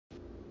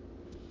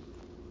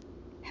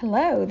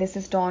Hello, this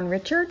is Dawn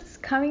Richards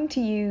coming to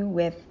you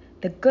with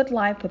the Good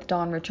Life with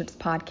Dawn Richards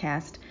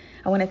podcast.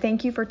 I want to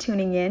thank you for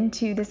tuning in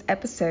to this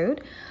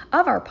episode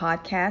of our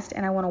podcast,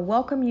 and I want to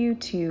welcome you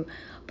to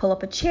pull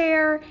up a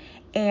chair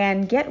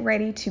and get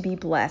ready to be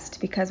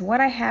blessed, because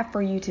what I have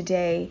for you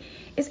today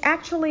is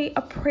actually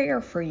a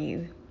prayer for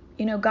you.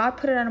 You know, God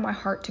put it on my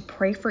heart to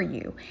pray for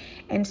you.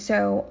 And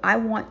so I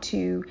want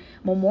to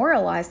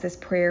memorialize this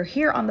prayer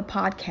here on the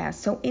podcast.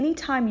 So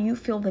anytime you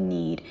feel the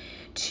need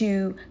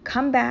to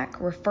come back,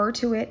 refer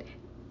to it,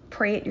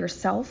 pray it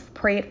yourself,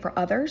 pray it for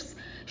others,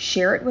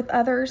 share it with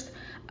others,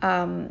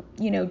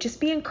 just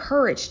be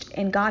encouraged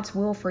in God's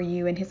will for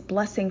you and His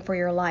blessing for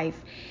your life,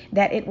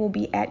 that it will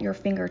be at your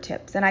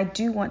fingertips. And I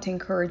do want to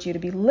encourage you to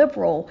be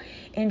liberal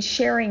in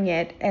sharing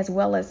it as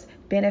well as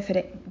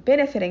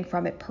benefiting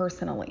from it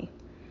personally.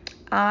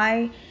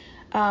 I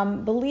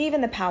believe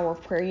in the power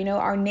of prayer. You know,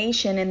 our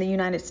nation in the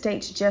United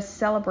States just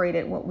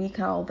celebrated what we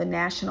call the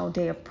National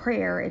Day of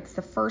Prayer. It's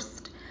the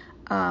first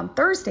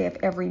Thursday of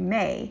every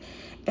May.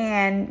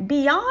 And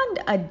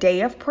beyond a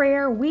day of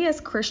prayer, we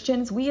as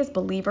Christians, we as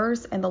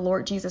believers in the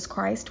Lord Jesus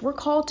Christ, we're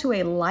called to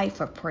a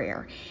life of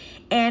prayer.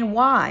 And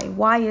why?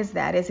 Why is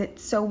that? Is it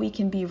so we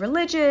can be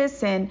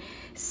religious and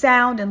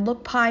sound and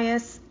look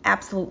pious?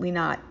 Absolutely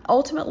not.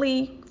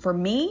 Ultimately, for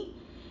me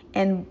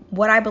and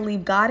what I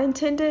believe God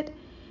intended,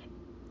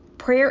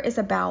 prayer is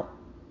about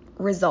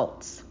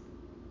results.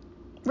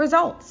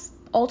 Results,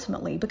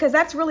 ultimately, because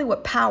that's really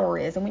what power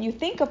is. And when you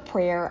think of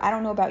prayer, I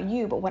don't know about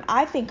you, but when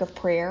I think of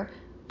prayer,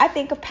 I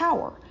think of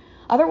power.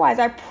 Otherwise,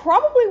 I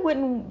probably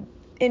wouldn't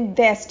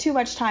invest too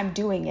much time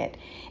doing it.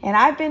 And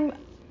I've been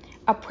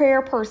a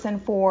prayer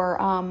person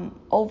for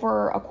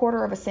over a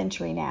quarter of a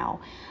century now.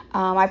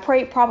 I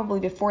prayed probably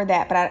before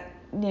that,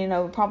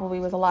 but probably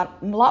was a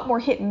lot more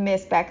hit and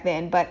miss back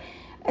then. But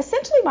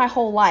essentially my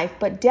whole life,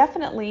 but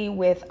definitely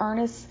with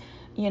earnest,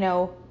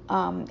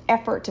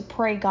 effort to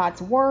pray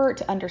God's word,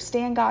 to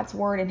understand God's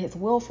word and His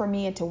will for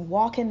me, and to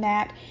walk in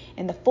that,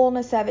 in the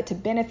fullness of it, to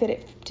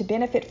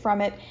benefit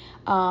from it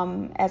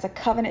as a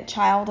covenant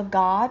child of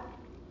God.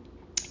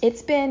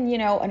 It's been,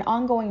 an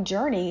ongoing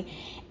journey,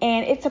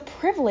 and it's a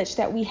privilege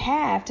that we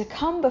have to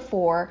come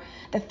before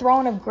the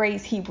throne of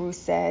grace, Hebrews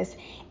says,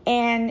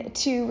 and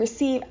to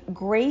receive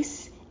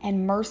grace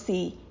and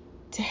mercy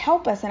to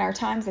help us in our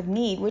times of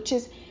need, which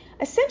is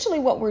essentially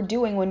what we're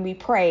doing when we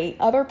pray.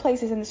 Other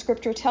places in the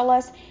scripture tell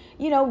us,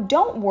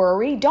 don't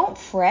worry, don't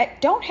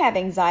fret, don't have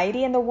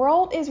anxiety. And the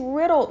world is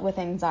riddled with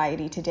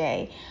anxiety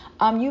today.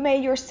 You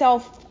may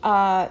yourself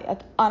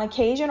on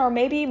occasion, or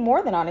maybe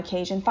more than on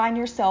occasion, find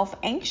yourself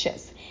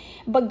anxious.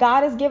 But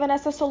God has given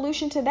us a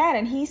solution to that.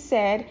 And He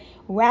said,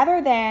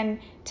 rather than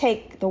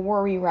take the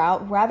worry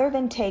route, rather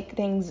than take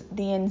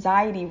the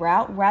anxiety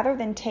route, rather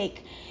than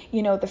take,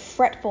 the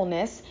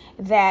fretfulness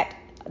that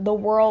the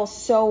world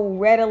so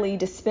readily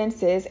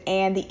dispenses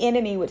and the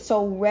enemy would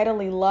so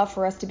readily love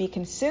for us to be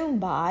consumed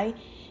by,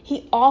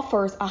 He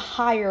offers a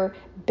higher,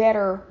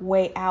 better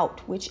way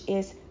out, which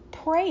is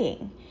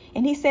praying.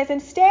 And He says,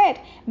 instead,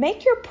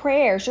 make your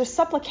prayers, your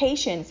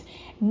supplications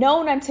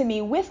known unto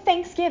me with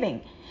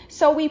thanksgiving.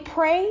 So we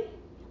pray,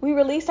 we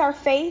release our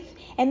faith,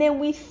 and then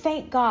we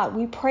thank God.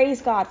 We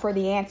praise God for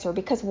the answer.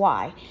 Because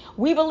why?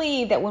 We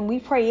believe that when we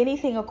pray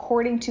anything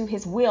according to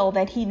His will,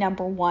 that He,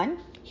 number one,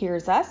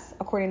 hears us,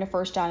 according to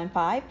 1 John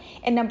 5.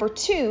 And number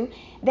two,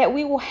 that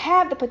we will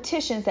have the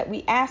petitions that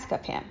we ask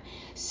of Him.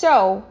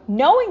 So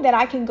knowing that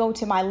I can go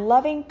to my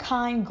loving,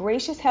 kind,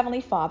 gracious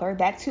Heavenly Father,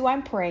 that's who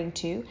I'm praying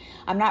to.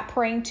 I'm not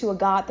praying to a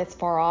God that's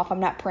far off.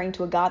 I'm not praying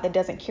to a God that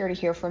doesn't care to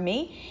hear from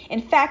me.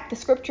 In fact, the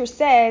scripture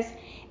says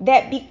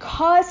that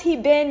because He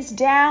bends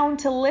down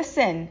to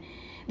listen,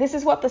 this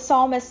is what the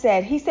psalmist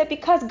said. He said,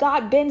 because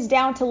God bends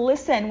down to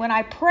listen, when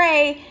I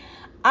pray,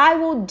 I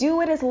will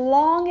do it as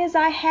long as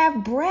I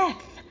have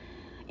breath.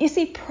 You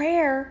see,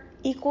 prayer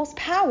equals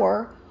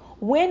power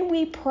when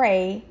we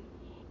pray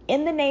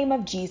in the name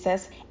of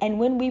Jesus and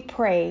when we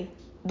pray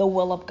the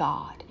will of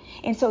God.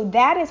 And so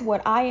that is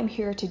what I am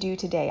here to do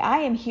today. I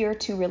am here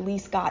to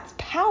release God's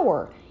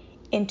power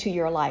into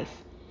your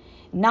life,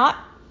 not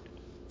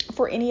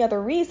for any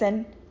other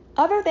reason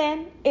other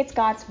than it's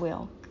God's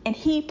will. And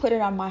He put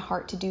it on my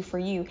heart to do for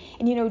you.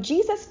 And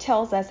Jesus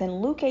tells us in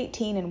Luke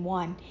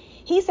 18:1,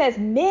 He says,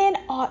 men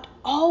ought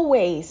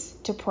always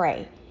to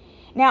pray.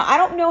 Now, I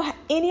don't know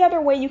any other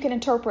way you can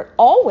interpret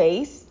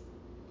always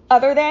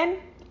other than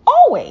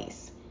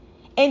always.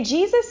 And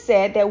Jesus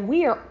said that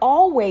we are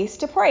always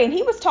to pray. And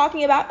He was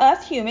talking about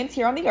us humans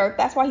here on the earth.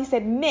 That's why He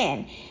said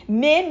men.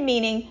 Men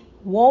meaning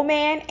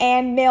woman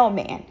and male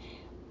man.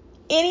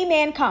 Any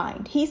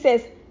mankind. He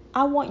says,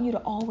 I want you to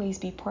always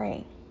be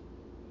praying.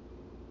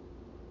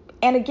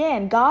 And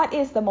again, God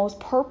is the most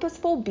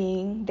purposeful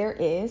being there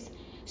is.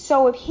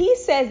 So if He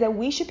says that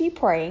we should be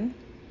praying,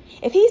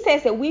 if He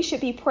says that we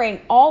should be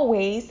praying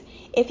always,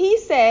 if He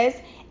says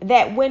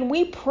that when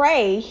we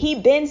pray, He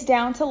bends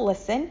down to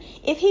listen,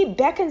 if He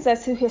beckons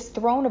us to His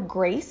throne of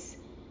grace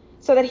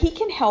so that He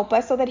can help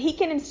us, so that He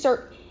can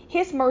insert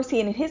His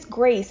mercy and His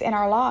grace in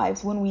our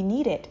lives when we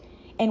need it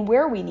and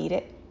where we need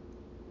it,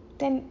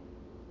 then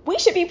we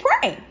should be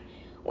praying.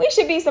 We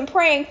should be some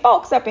praying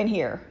folks up in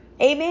here.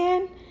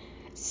 Amen.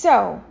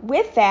 So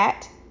with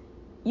that,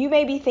 you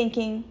may be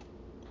thinking,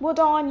 well,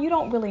 Dawn, you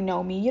don't really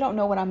know me. You don't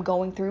know what I'm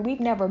going through. We've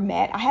never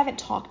met. I haven't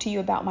talked to you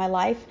about my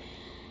life.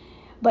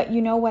 But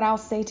you know what I'll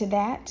say to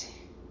that,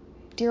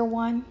 dear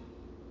one?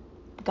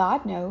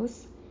 God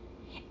knows.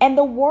 And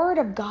the word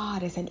of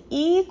God is an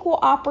equal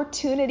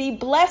opportunity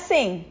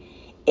blessing.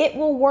 It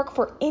will work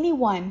for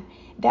anyone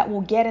that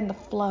will get in the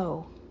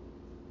flow.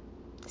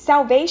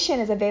 Salvation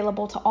is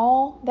available to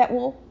all that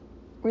will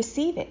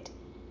receive it.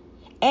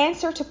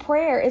 Answer to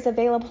prayer is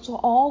available to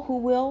all who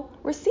will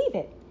receive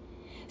it.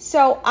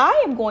 So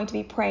I am going to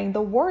be praying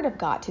the word of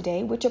God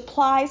today, which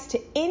applies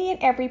to any and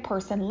every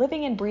person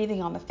living and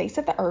breathing on the face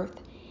of the earth.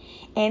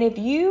 And if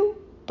you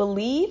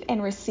believe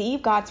and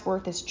receive God's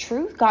word is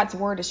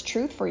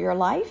truth for your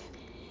life,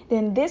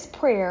 then this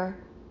prayer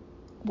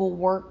will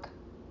work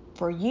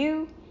for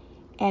you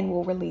and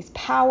will release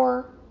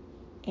power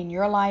in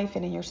your life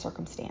and in your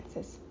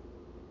circumstances.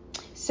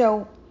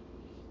 So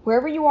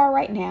wherever you are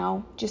right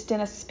now, just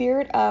in a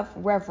spirit of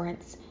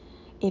reverence,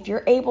 if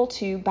you're able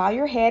to bow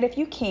your head, if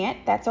you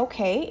can't, that's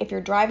okay. If you're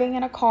driving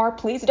in a car,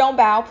 please don't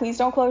bow. Please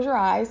don't close your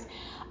eyes.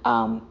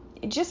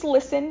 Just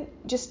listen.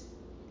 Just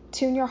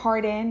tune your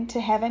heart in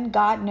to heaven.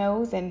 God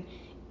knows,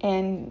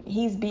 and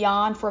He's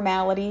beyond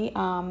formality.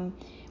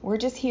 We're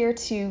just here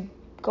to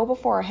go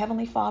before our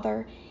Heavenly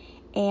Father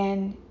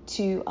and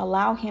to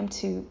allow Him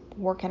to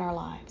work in our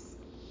lives.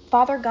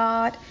 Father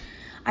God,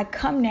 I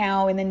come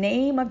now in the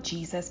name of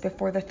Jesus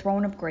before the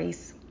throne of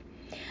grace.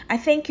 I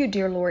thank you,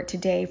 dear Lord,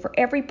 today for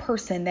every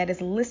person that is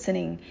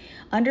listening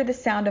under the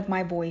sound of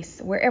my voice,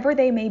 wherever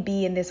they may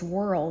be in this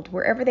world,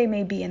 wherever they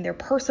may be in their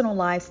personal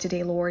lives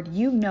today, Lord.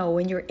 You know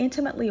and you're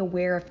intimately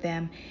aware of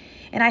them.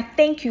 And I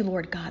thank you,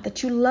 Lord God,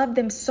 that you love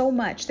them so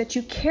much, that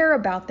you care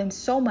about them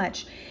so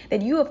much,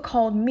 that you have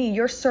called me,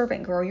 your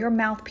servant girl, your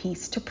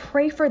mouthpiece, to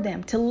pray for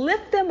them, to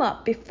lift them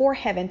up before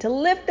heaven, to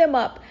lift them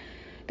up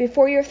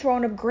before your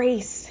throne of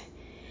grace,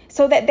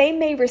 so that they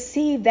may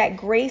receive that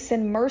grace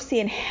and mercy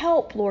and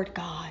help, Lord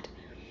God,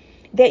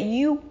 that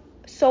you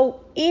so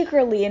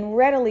eagerly and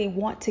readily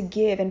want to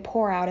give and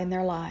pour out in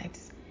their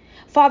lives.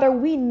 Father,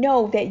 we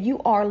know that you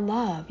are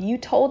love. You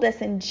told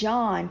us in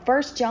John,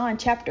 1 John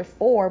chapter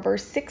 4,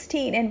 verse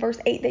 16 and verse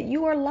 8, that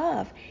you are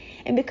love.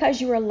 And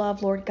because you are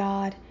love, Lord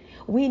God,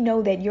 we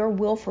know that your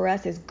will for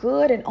us is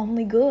good and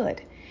only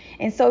good.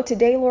 And so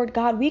today, Lord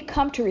God, we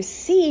come to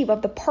receive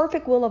of the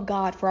perfect will of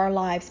God for our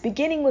lives,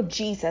 beginning with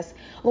Jesus.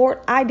 Lord,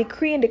 I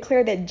decree and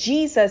declare that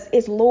Jesus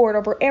is Lord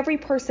over every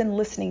person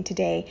listening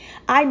today.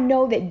 I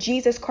know that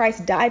Jesus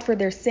Christ died for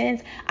their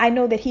sins. I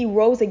know that He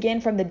rose again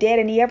from the dead,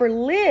 and He ever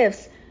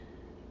lives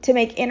to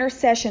make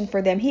intercession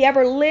for them. He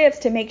ever lives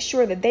to make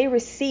sure that they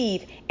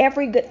receive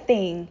every good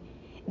thing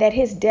that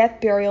His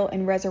death, burial,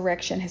 and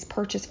resurrection has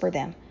purchased for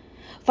them.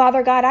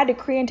 Father God, I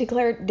decree and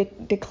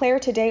declare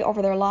today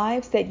over their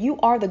lives that you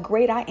are the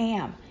great I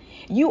am.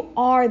 You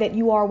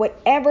are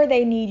whatever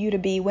they need you to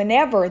be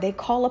whenever they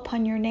call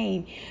upon your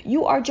name.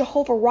 You are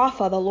Jehovah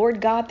Rapha, the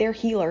Lord God, their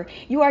healer.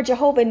 You are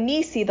Jehovah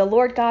Nisi, the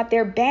Lord God,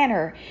 their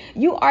banner.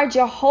 You are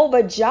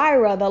Jehovah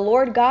Jireh, the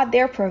Lord God,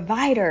 their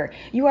provider.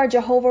 You are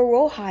Jehovah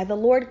Rohi, the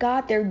Lord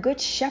God, their good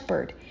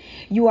shepherd.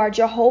 You are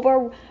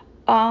Jehovah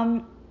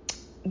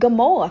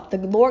Gamoth, the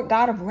Lord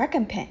God of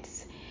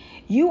recompense.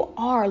 You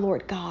are,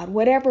 Lord God,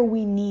 whatever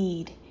we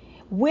need,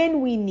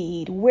 when we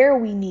need, where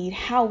we need,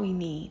 how we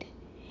need,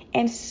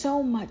 and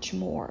so much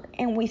more.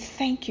 And we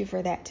thank you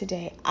for that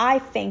today. I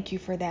thank you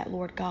for that,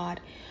 Lord God.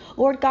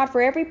 Lord God,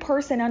 for every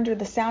person under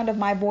the sound of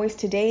my voice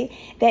today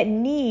that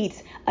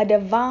needs a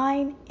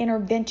divine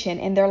intervention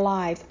in their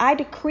lives, I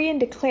decree and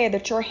declare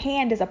that your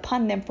hand is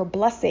upon them for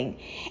blessing,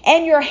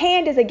 and your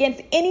hand is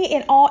against any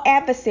and all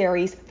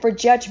adversaries for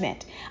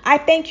judgment. I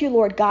thank you,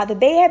 Lord God, that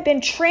they have been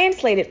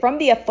translated from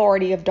the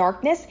authority of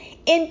darkness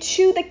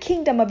into the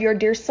kingdom of your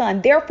dear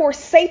Son. Therefore,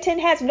 Satan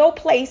has no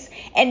place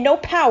and no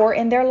power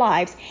in their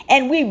lives,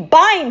 and we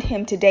bind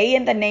him today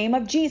in the name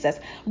of Jesus.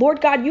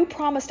 Lord God, you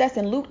promised us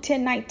in Luke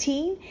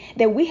 10:19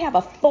 that we have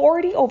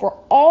authority over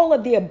all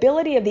of the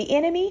ability of the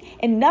enemy,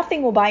 and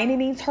nothing will by any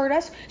means hurt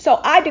us. So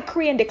I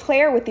decree and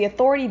declare with the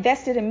authority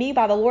vested in me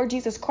by the Lord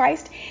Jesus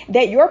Christ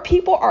that your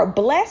people are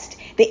blessed.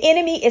 The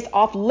enemy is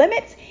off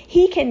limits.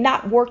 He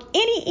cannot work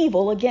any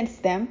evil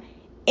against them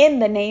in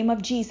the name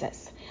of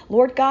Jesus.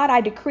 Lord God,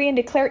 I decree and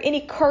declare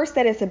any curse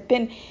that has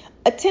been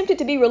attempted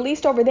to be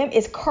released over them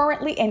is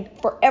currently and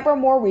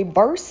forevermore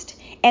reversed,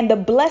 and the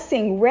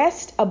blessing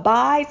rests,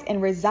 abides,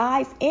 and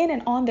resides in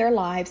and on their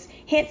lives,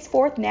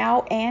 henceforth,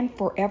 now, and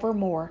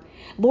forevermore.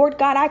 Lord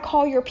God, I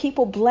call your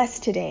people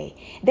blessed today.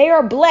 They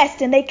are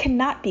blessed and they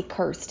cannot be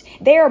cursed.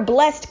 They are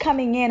blessed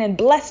coming in and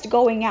blessed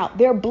going out.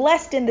 They're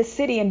blessed in the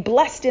city and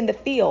blessed in the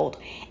field.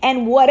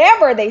 And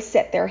whatever they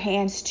set their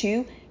hands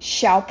to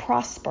shall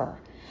prosper.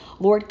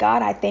 Lord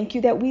God, I thank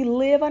you that we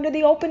live under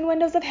the open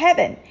windows of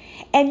heaven,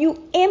 and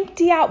you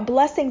empty out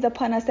blessings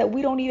upon us that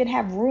we don't even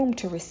have room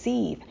to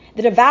receive.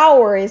 The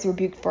devourer is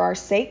rebuked for our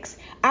sakes.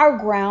 Our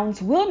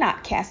grounds will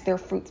not cast their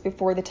fruits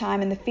before the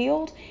time in the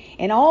field,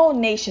 and all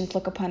nations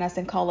look upon us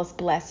and call us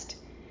blessed.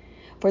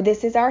 For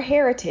this is our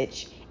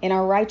heritage, and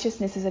our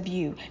righteousness is of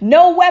you.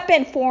 No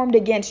weapon formed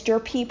against your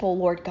people,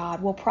 Lord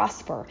God, will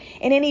prosper,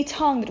 and any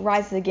tongue that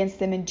rises against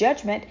them in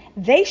judgment,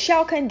 they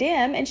shall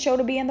condemn and show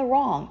to be in the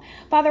wrong.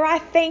 Father, I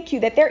thank you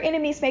that their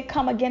enemies may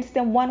come against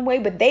them one way,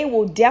 but they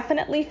will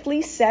definitely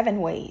flee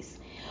 7 ways.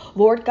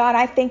 Lord God,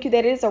 I thank you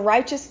that it is a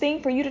righteous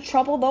thing for you to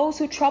trouble those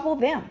who trouble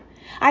them.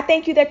 I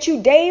thank you that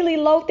you daily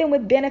load them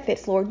with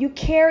benefits, Lord. You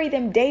carry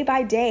them day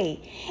by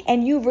day,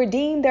 and you've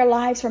redeemed their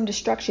lives from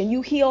destruction.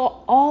 You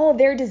heal all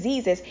their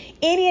diseases.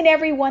 Any and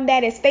every one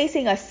that is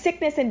facing a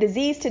sickness and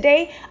disease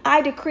today,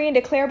 I decree and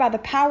declare by the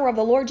power of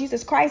the Lord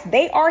Jesus Christ,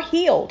 they are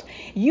healed.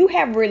 You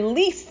have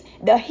released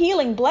the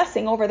healing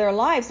blessing over their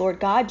lives, Lord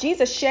God.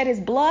 Jesus shed his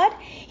blood.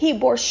 He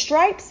bore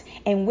stripes,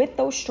 and with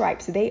those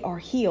stripes, they are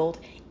healed.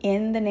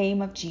 In the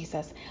name of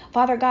Jesus.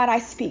 Father God, I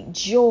speak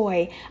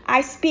joy. I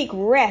speak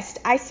rest.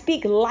 I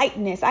speak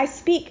lightness. I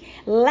speak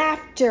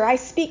laughter. I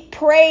speak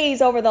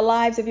praise over the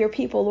lives of your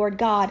people, Lord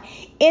God,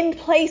 in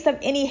place of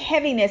any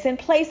heaviness, in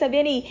place of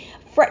any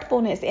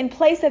fretfulness, in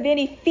place of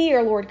any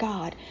fear, Lord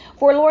God.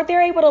 For Lord,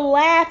 they're able to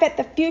laugh at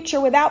the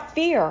future without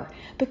fear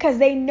because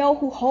they know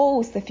who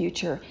holds the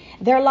future.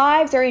 Their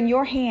lives are in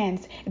your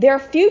hands. Their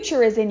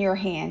future is in your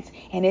hands,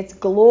 and it's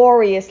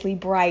gloriously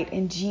bright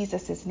in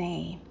Jesus'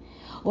 name.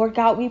 Lord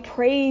God, we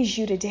praise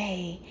you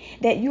today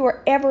that you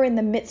are ever in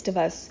the midst of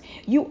us.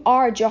 You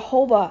are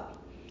Jehovah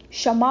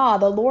Shammah,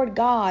 the Lord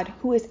God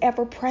who is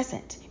ever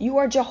present. You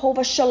are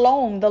Jehovah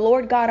Shalom, the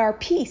Lord God, our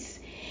peace.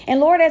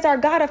 And Lord, as our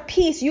God of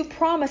peace, you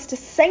promised to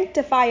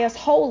sanctify us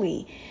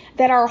wholly,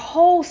 that our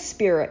whole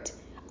spirit,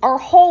 our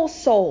whole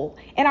soul,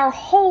 and our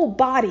whole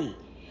body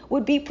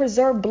would be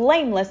preserved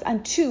blameless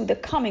unto the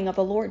coming of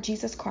the Lord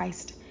Jesus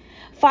Christ.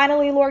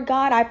 Finally, Lord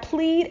God, I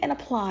plead and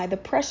apply the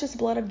precious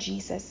blood of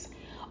Jesus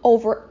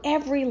over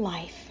every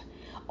life,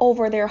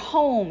 over their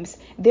homes,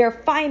 their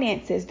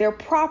finances, their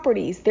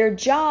properties, their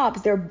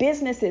jobs, their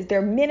businesses,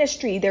 their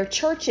ministry, their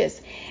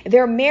churches,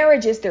 their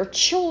marriages, their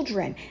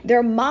children,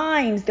 their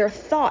minds, their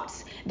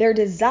thoughts, their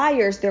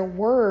desires, their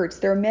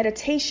words, their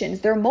meditations,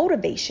 their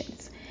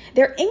motivations,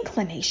 their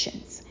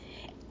inclinations,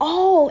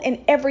 all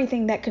and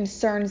everything that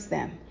concerns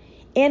them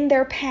in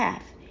their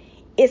path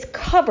is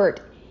covered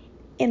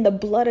in the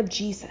blood of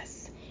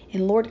Jesus.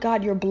 And Lord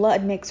God, your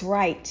blood makes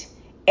right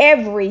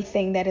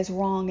everything that is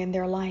wrong in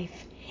their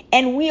life.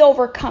 And we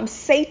overcome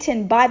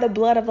Satan by the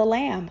blood of the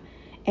Lamb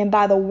and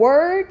by the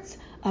words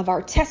of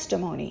our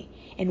testimony.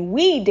 And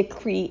we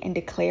decree and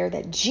declare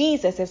that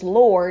Jesus is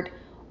Lord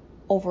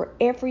over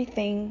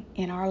everything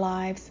in our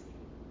lives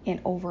and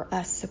over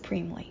us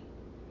supremely.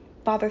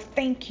 Father,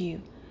 thank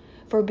you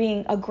for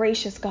being a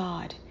gracious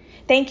God.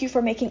 Thank you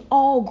for making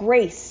all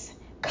grace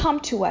come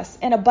to us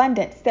in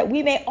abundance, that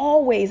we may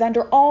always,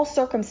 under all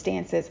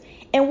circumstances,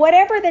 and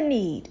whatever the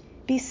need,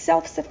 be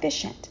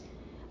self-sufficient,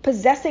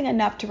 possessing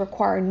enough to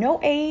require no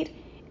aid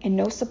and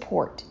no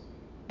support,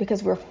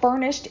 because we're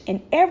furnished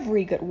in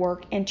every good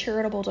work and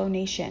charitable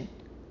donation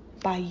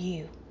by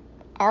you,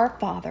 our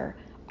Father,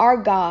 our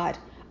God,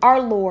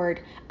 our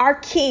Lord, our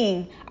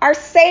King, our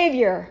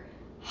Savior.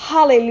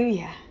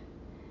 Hallelujah.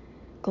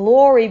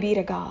 Glory be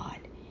to God.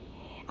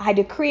 I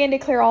decree and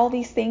declare all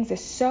these things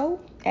as so,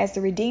 as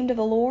the redeemed of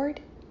the Lord,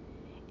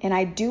 and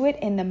I do it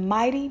in the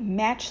mighty,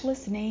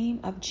 matchless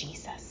name of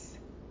Jesus.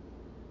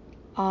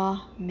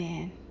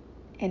 Amen.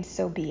 And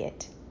so be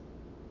it.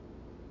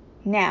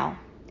 Now,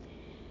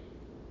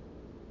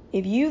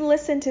 if you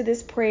listen to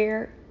this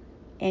prayer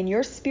and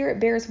your spirit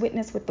bears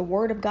witness with the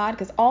word of God,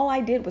 because all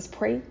I did was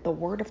pray the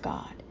word of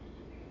God,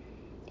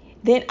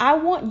 then I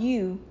want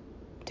you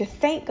to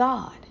thank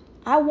God.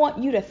 I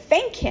want you to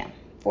thank him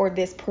for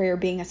this prayer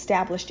being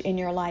established in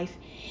your life.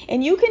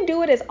 And you can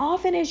do it as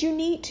often as you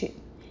need to.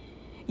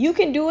 You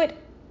can do it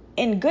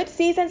in good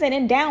seasons and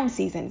in down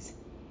seasons.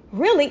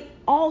 Really,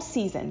 all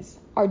seasons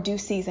are due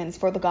seasons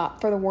for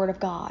the word of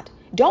God.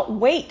 Don't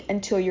wait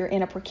until you're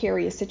in a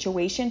precarious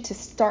situation to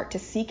start to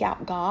seek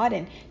out God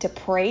and to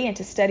pray and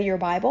to study your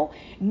Bible.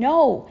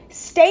 No,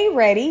 stay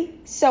ready.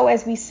 So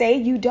as we say,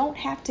 you don't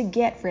have to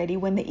get ready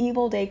when the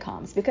evil day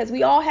comes, because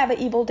we all have an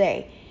evil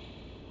day.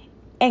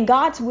 And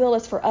God's will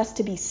is for us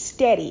to be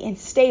steady and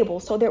stable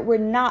so that we're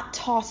not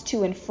tossed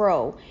to and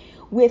fro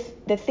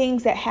with the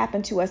things that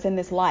happen to us in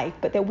this life,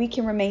 but that we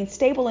can remain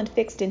stable and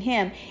fixed in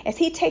him as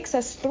he takes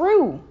us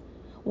through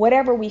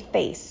whatever we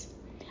face.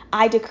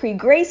 I decree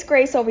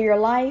grace over your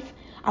life.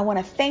 I want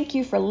to thank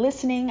you for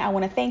listening. I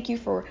want to thank you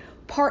for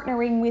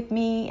partnering with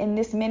me in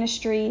this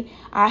ministry.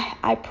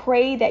 I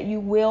pray that you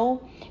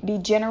will be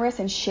generous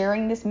in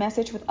sharing this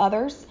message with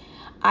others.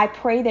 I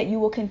pray that you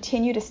will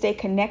continue to stay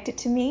connected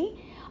to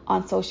me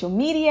on social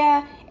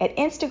media. At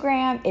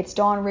Instagram, it's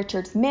Dawn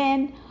Richards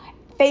Men.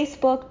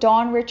 Facebook,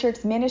 Dawn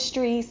Richards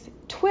Ministries.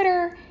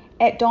 Twitter,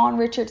 at Dawn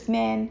Richards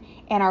Men.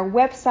 And our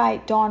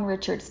website,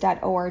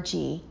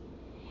 dawnrichards.org.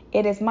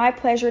 It is my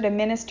pleasure to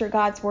minister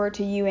God's word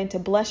to you and to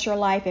bless your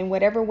life in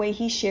whatever way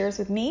He shares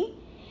with me.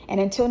 And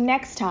until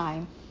next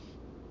time,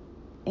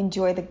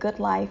 enjoy the good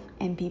life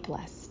and be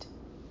blessed.